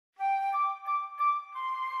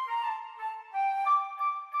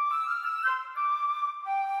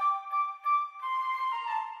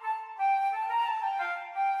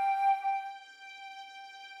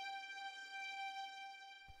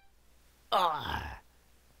Ah,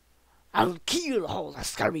 I'll kill all the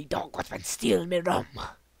scurvy dog what's been stealing me rum.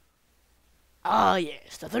 Ah,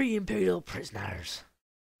 yes, the 3 Imperial prisoners.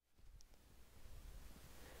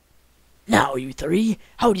 Now, you 3,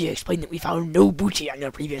 how do you explain that we found no booty on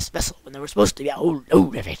your previous vessel when there was supposed to be a whole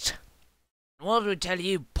load of it? What would tell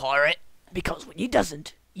you, pirate? Because when he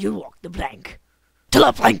doesn't, you'll walk the plank. To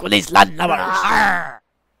the plank with these landlubbers! Ah,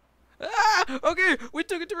 okay, we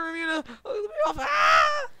took it to Bermuda. Let me off.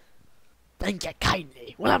 Ah! Thank you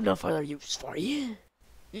kindly. We'll have no further use for you.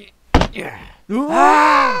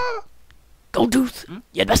 Ah! Goldtooth,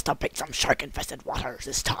 you'd best have picked some shark-infested waters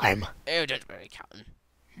this time. Oh, don't worry, Captain.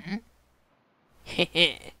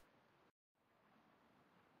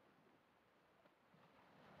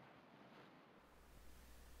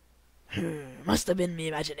 Must have been me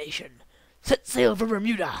imagination. Set sail for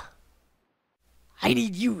Bermuda. I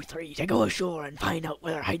need you 3 to go ashore and find out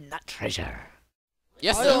where they're hiding that treasure.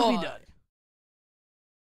 Yes, sir. That'll be done.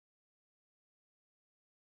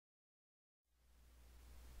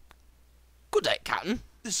 Good day, Captain.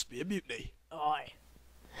 This be a mutiny. Aye.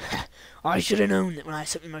 I should have known that when I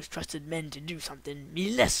sent my most trusted men to do something, me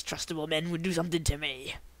less trustable men would do something to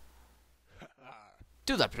me.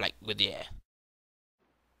 Do the plank with you.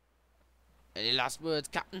 Any last words,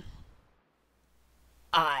 Captain?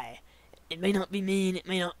 Aye. It may not be me and it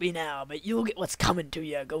may not be now, but you'll get what's coming to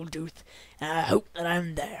you, Goldtooth, and I hope that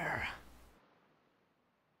I'm there.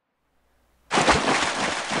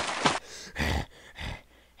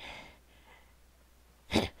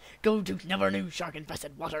 Goldtooth never knew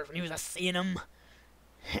shark-infested waters when he was a-seeing 'em.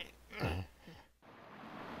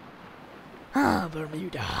 Ah,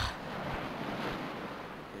 Bermuda.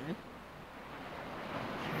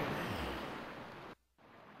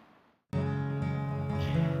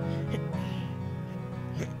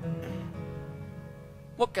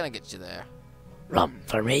 What can I get you there? Rum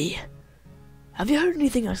for me. Have you heard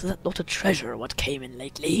anything of that lot of treasure what came in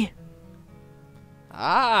lately?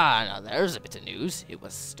 Ah, now there's a bit of news. It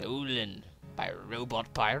was stolen by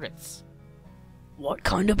robot pirates. What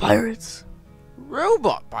kind of pirates?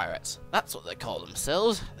 Robot pirates. That's what they call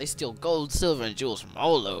themselves. They steal gold, silver, and jewels from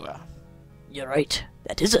all over. You're right.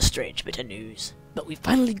 That is a strange bit of news. But we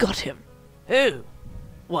finally got him. Who?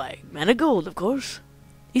 Why, Man of Gold, of course.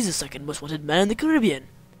 He's the second most wanted man in the Caribbean.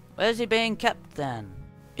 Where's he being kept then?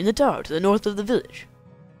 In the tower to the north of the village.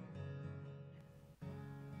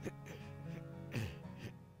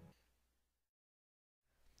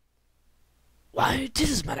 Why,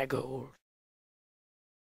 'tis Man of Gold.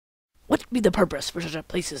 What be the purpose for such a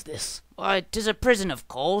place as this? Why, 'tis a prison, of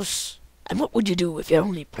course. And what would you do if your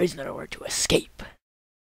only prisoner were to escape?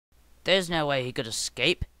 There's no way he could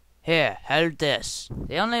escape. Here, hold this.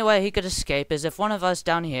 The only way he could escape is if one of us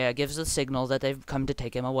down here gives the signal that they've come to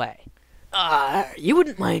take him away. You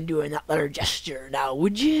wouldn't mind doing that little gesture now,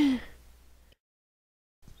 would you?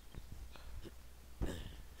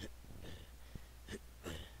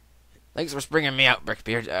 Thanks for bringing me out,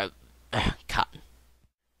 Brickbeard. Cotton.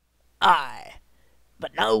 Aye,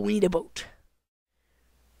 but now we need a boat.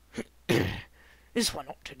 This one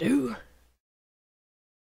ought to do.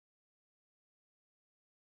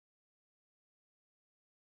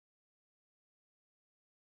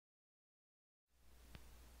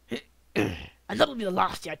 And that'll be the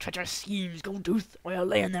last of your treacherous schemes, Goldtooth, while you're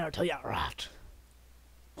laying there till you rot.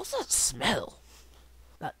 What's that smell?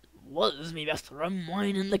 That was me best rum,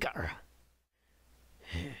 wine, and liquor.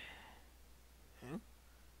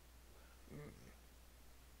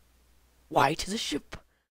 Why, 'tis a ship.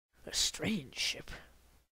 A strange ship.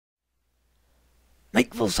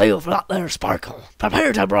 Make full sail for that there sparkle.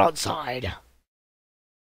 Prepare to broadside.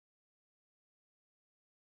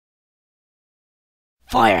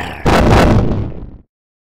 Fire!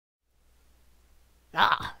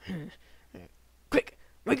 Ah! Quick!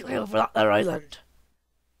 Make sail for that there island.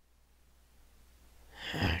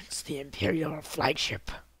 It's the Imperial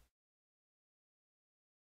flagship.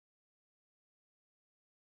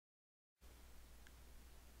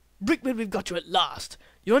 Brickbeard, we've got you at last.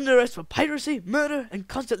 You're under arrest for piracy, murder, and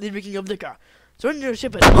constantly drinking of liquor. Surrender your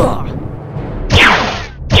ship and...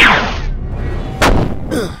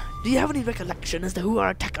 Do you have any recollection as to who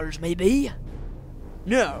our attackers may be?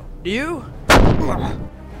 No. Do you?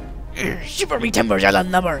 Shiver me timbers, you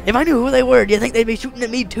landlubber. If I knew who they were, do you think they'd be shooting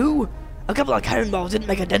at me too? A couple of cannonballs didn't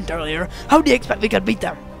make a dent earlier. How do you expect we could beat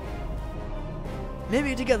them?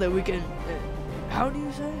 Maybe together we can... how do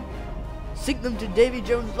you say? Sink them to Davy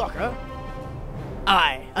Jones' locker?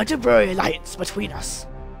 Aye, a temporary alliance between us.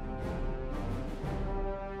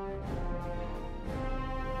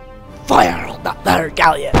 Fire on that there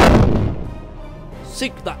galleon!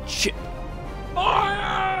 Sink that ship!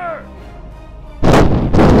 Fire!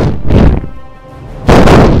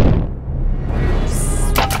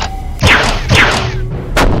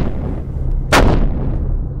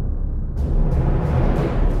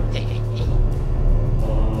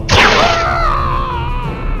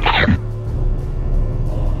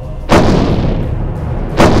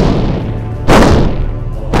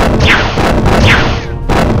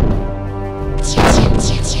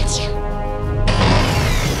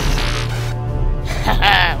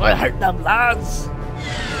 lads!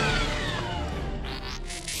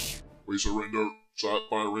 We surrender. Stop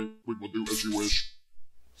firing. We will do as you wish.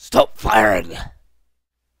 Stop firing!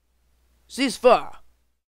 Ceasefire!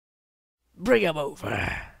 Bring him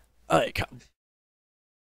over. I come.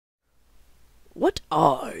 What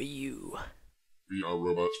are you? We are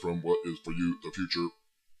robots from what is for you the future.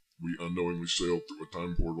 We unknowingly sailed through a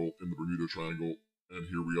time portal in the Bermuda Triangle, and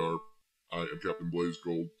here we are. I am Captain Blaze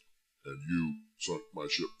Gold, and you sunk my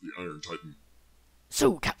ship, the Iron Titan.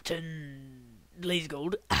 So, Captain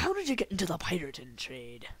Blazegold, how did you get into the pirating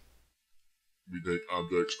trade? We take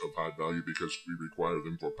objects of high value because we require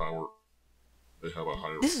them for power. They have a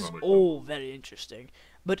higher This is atomic all number. very interesting,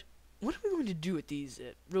 but what are we going to do with these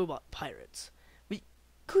robot pirates? We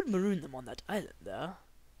could maroon them on that island there.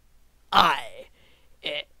 Aye.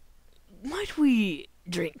 Might we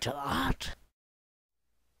drink to that?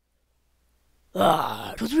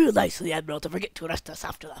 It was real nice of the Admiral to forget to arrest us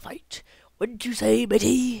after the fight. Wouldn't you say,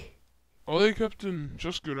 matey? Aye, Captain,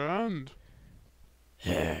 just grand.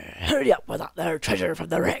 Hurry up with that there treasure from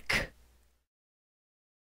the wreck.